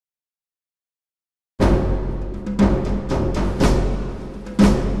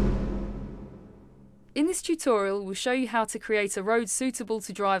In this tutorial, we'll show you how to create a road suitable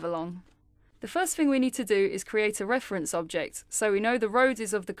to drive along. The first thing we need to do is create a reference object so we know the road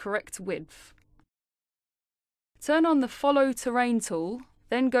is of the correct width. Turn on the Follow Terrain tool,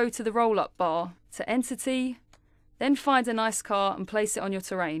 then go to the roll-up bar, to Entity, then find a nice car and place it on your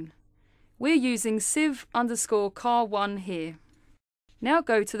terrain. We're using civ_car1 here. Now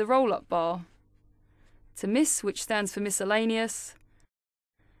go to the roll-up bar, to Miss, which stands for miscellaneous,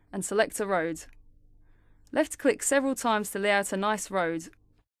 and select a road. Left click several times to lay out a nice road.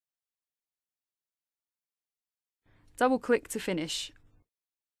 Double click to finish.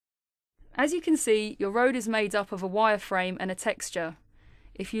 As you can see, your road is made up of a wireframe and a texture.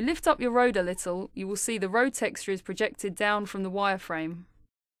 If you lift up your road a little, you will see the road texture is projected down from the wireframe.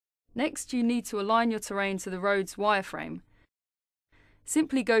 Next, you need to align your terrain to the road's wireframe.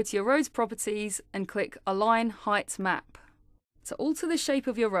 Simply go to your road's properties and click Align Height Map. To alter the shape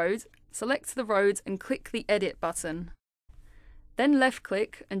of your road, select the road and click the Edit button. Then left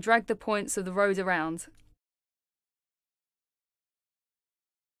click and drag the points of the road around.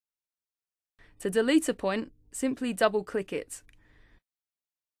 To delete a point, simply double click it.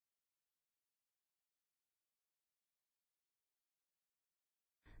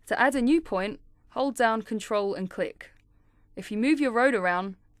 To add a new point, hold down Ctrl and click. If you move your road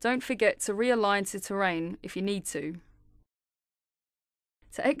around, don't forget to realign to terrain if you need to.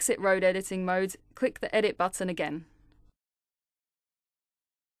 To exit road editing mode, click the Edit button again.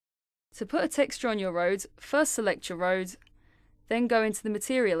 To put a texture on your road, first select your road, then go into the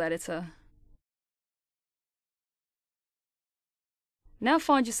Material Editor. Now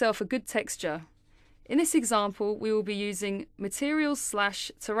find yourself a good texture. In this example, we will be using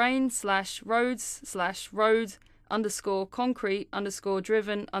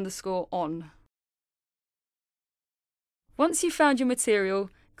materials/terrain/roads/road_concrete_driven_on. Once you've found your material,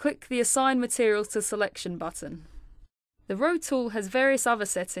 click the Assign Materials to Selection button. The Road tool has various other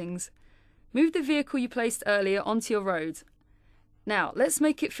settings. Move the vehicle you placed earlier onto your road. Now, let's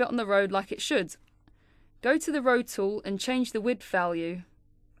make it fit on the road like it should. Go to the Road tool and change the width value.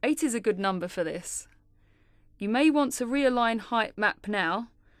 8 is a good number for this. You may want to realign Height Map now,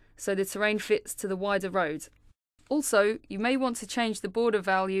 so the terrain fits to the wider road. Also, you may want to change the border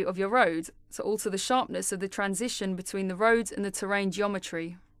value of your road to alter the sharpness of the transition between the road and the terrain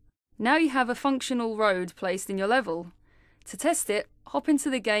geometry. Now you have a functional road placed in your level. To test it, hop into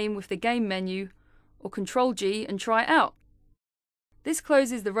the game with the Game menu or Ctrl-G and try it out. This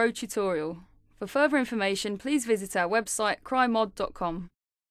closes the road tutorial. For further information, please visit our website crymod.com.